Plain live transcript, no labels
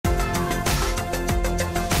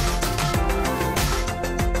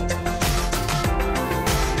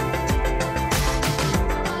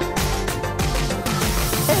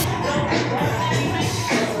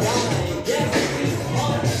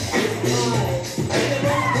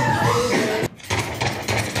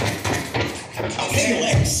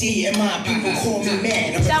MC and my people call me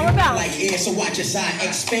mad. I'm Downward bound. like air, so watch as I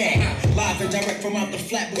expand. Live and direct from out the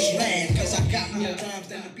Flatbush land, cause I got more rhymes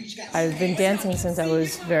than the beach got. I've been dancing since I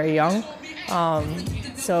was very young.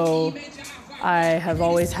 So I have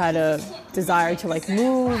always had a desire to like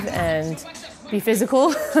move and be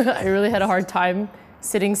physical. I really had a hard time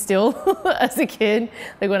sitting still as a kid.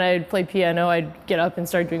 Like when I'd play piano, I'd get up and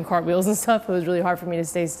start doing cartwheels and stuff. It was really hard for me to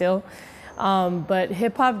stay still. But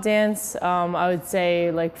hip-hop dance, I would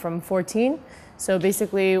say like from 14. So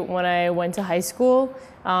basically when I went to high school,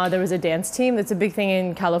 there was a dance team. That's a big thing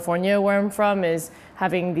in California where I'm from, is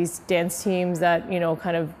having these dance teams that, you know,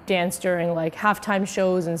 kind of dance during like halftime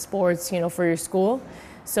shows and sports, you know, for your school.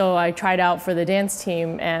 So I tried out for the dance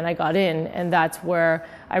team and I got in, and that's where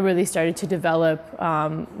I really started to develop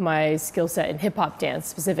my skill set in hip-hop dance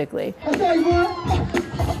specifically.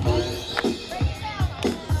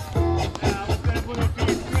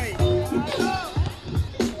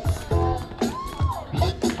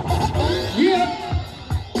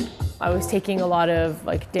 I was taking a lot of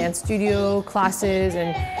like dance studio classes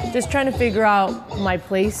and just trying to figure out my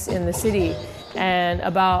place in the city. And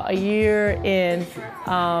about a year in,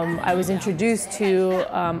 I was introduced to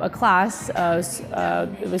a class.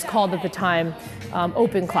 It was called at the time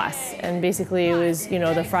open class, and basically it was, you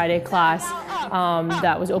know, the Friday class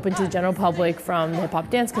that was open to the general public from the Hip-Hop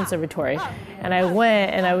Dance Conservatory. And I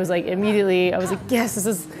went, and I was like immediately, I was like, yes, this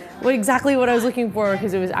is exactly what I was looking for,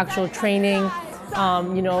 because it was actual training.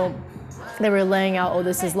 You know, they were laying out, oh,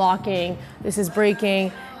 this is locking, this is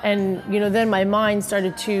breaking. And, you know, then my mind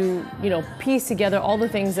started to, you know, piece together all the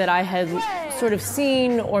things that I had sort of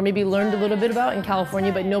seen or maybe learned a little bit about in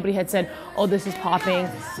California, but nobody had said, oh, this is popping,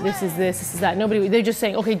 this is this, this is that. Nobody, they're just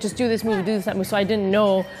saying, okay, just do this move, do this, that move. So I didn't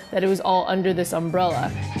know that it was all under this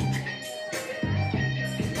umbrella.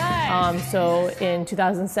 So in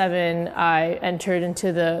 2007, I entered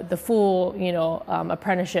into the full, you know,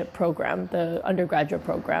 apprenticeship program, the undergraduate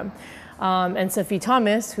program. And Safi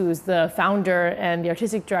Thomas, who's the founder and the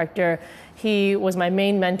artistic director, he was my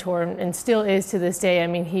main mentor and still is to this day. I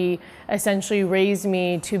mean, he essentially raised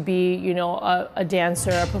me to be, you know, a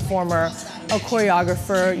dancer, a performer, a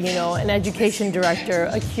choreographer, you know, an education director,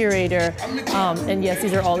 a curator. And yes,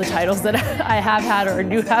 these are all the titles that I have had or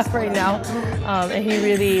do have right now. And he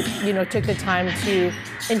really, you know, took the time to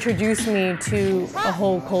introduce me to a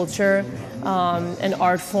whole culture, an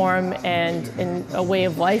art form, and a way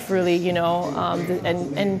of life, really, you know,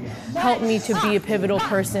 and helped me to be a pivotal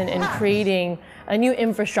person in creating a new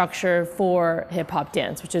infrastructure for hip-hop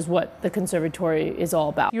dance, which is what the conservatory is all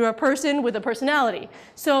about. You're a person with a personality,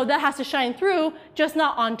 so that has to shine through, just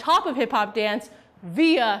not on top of hip-hop dance,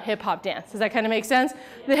 via hip-hop dance. Does that kind of make sense?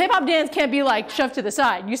 The hip-hop dance can't be like shoved to the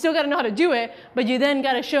side. You still got to know how to do it, but you then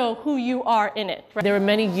got to show who you are in it. Right? There were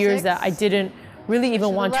many years that I didn't really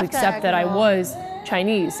even want to accept that I was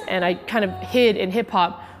Chinese, and I kind of hid in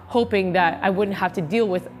hip-hop, hoping that I wouldn't have to deal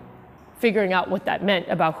with figuring out what that meant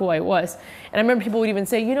about who I was. And I remember people would even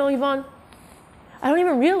say, you know, Yvonne, I don't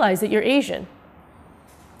even realize that you're Asian.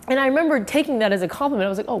 And I remember taking that as a compliment. I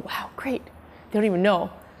was like, oh, wow, great. They don't even know.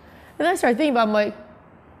 And then I started thinking about it, I'm like,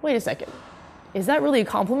 wait a second, is that really a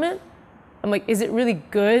compliment? I'm like, is it really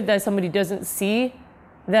good that somebody doesn't see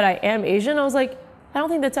that I am Asian? I was like, I don't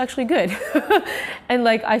think that's actually good. And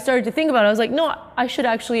like, I started to think about it. I was like, no, I should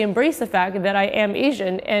actually embrace the fact that I am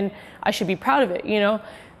Asian and I should be proud of it, you know?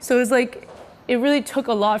 So it was like, it really took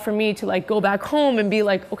a lot for me to like go back home and be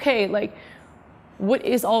like, okay, like, what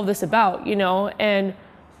is all of this about, you know? And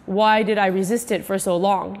why did I resist it for so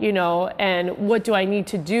long, you know? And what do I need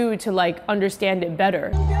to do to like understand it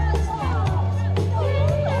better?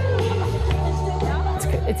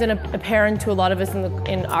 It's apparent to a lot of us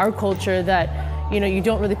in our culture that, you know, you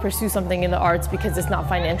don't really pursue something in the arts because it's not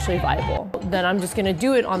financially viable. Then I'm just gonna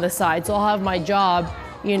do it on the side. So I'll have my job,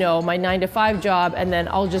 you know, my 9-to-5 job, and then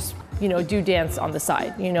I'll just, you know, do dance on the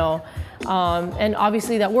side, you know. And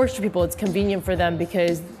obviously that works for people. It's convenient for them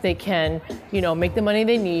because they can, you know, make the money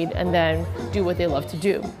they need and then do what they love to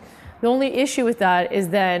do. The only issue with that is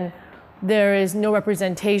then there is no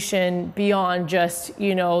representation beyond just,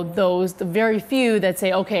 you know, the very few that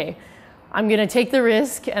say, okay, I'm gonna take the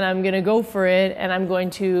risk and I'm gonna go for it and I'm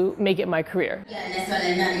going to make it my career.